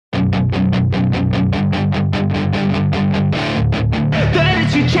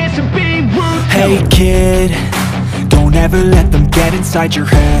chance to be ruthless. Hey kid, don't ever let them get inside your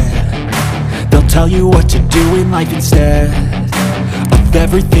head. They'll tell you what to do in life instead of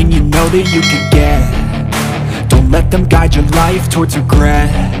everything you know that you could get. Don't let them guide your life towards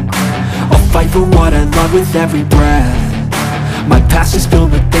regret. I'll fight for what I love with every breath. My past is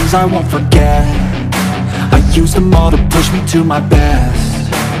filled with things I won't forget. I use them all to push me to my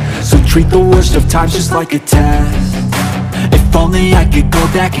best. So treat the worst of times just like a test. If only I could go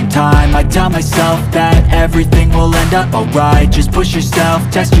back in time, I'd tell myself that everything will end up alright. Just push yourself,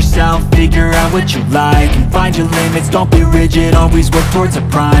 test yourself, figure out what you like, and find your limits, don't be rigid, always work towards a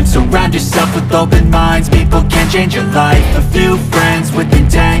prime. Surround yourself with open minds, people can change your life. A few friends with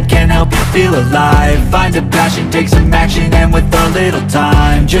intent can help you feel alive. Find a passion, take some action, and with a little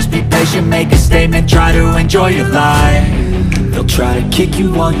time, just be patient, make a statement, try to enjoy your life. They'll try to kick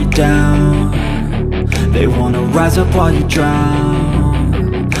you while you're down. They wanna rise up while you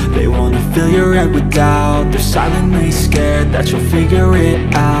drown. They wanna fill your head with doubt. They're silently scared that you'll figure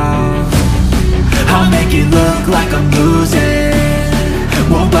it out. I'll make it look like I'm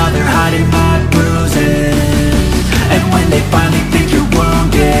losing, won't bother hiding my bruises. And when they finally think you're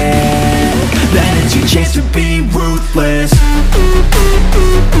wounded, then it's your chance to be ruthless.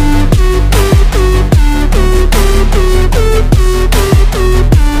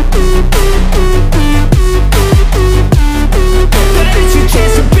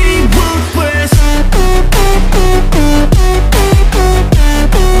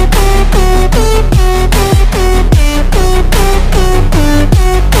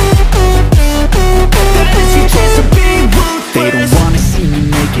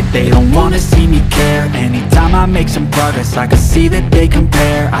 They don't wanna see me care. Anytime I make some progress, I can see that they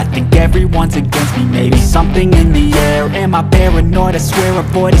compare. I think everyone's against me, maybe something in the air. Am I paranoid? I swear a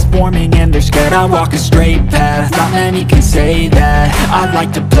void is forming and they're scared. I walk a straight path, not many can say that. I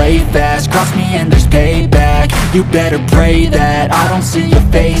like to play fast, cross me and there's payback. You better pray that I don't see your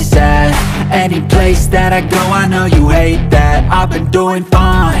face at any place that I go. I know you hate that. I've been doing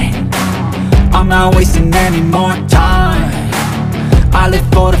fine, I'm not wasting any more time. I live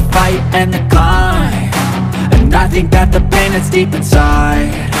for the fight and the climb, and I think that the pain that's deep inside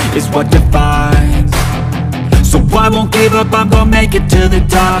is what defines. So I won't give up, I'm gonna make it to the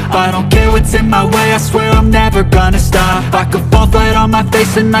top. I don't care what's in my way, I swear I'm never gonna stop. I could fall flat on my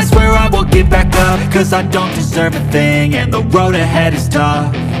face and I swear I will get back up, cause I don't deserve a thing and the road ahead is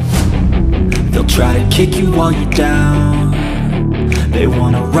tough. They'll try to kick you while you're down. They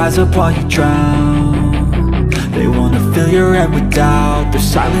wanna rise up while you drown. They wanna fill your head with doubt. They're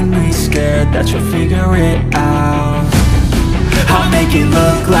silently scared that you'll figure it out. I'll make it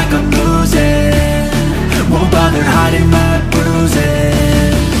look like I'm losing, won't bother hiding my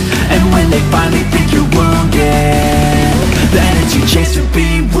bruises. And when they finally think you're wounded, then it's your chance to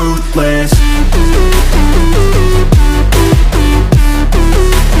be ruthless.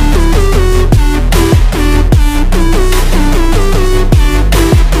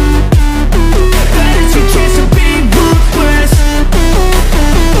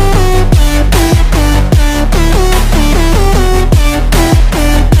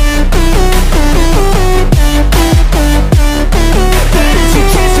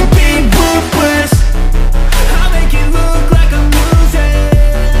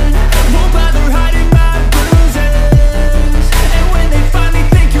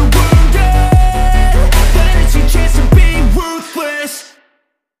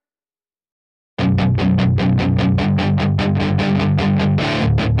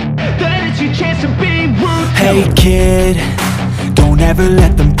 Hey kid, don't ever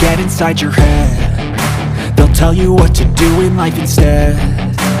let them get inside your head. They'll tell you what to do in life instead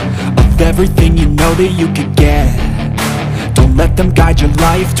of everything you know that you could get. Don't let them guide your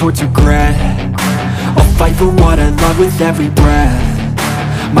life towards regret. I'll fight for what I love with every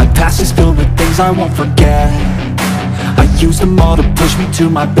breath. My past is filled with things I won't forget. I use them all to push me to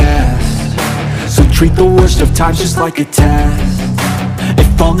my best. So treat the worst of times just like a test.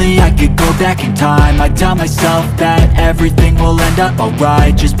 If only I could go back in time, I'd tell myself that everything will end up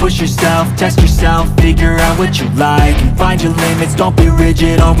alright. Just push yourself, test yourself, figure out what you like, and find your limits, don't be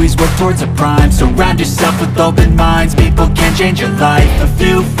rigid, always work towards a prime. Surround yourself with open minds, people can change your life. A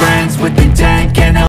few friends with intent can help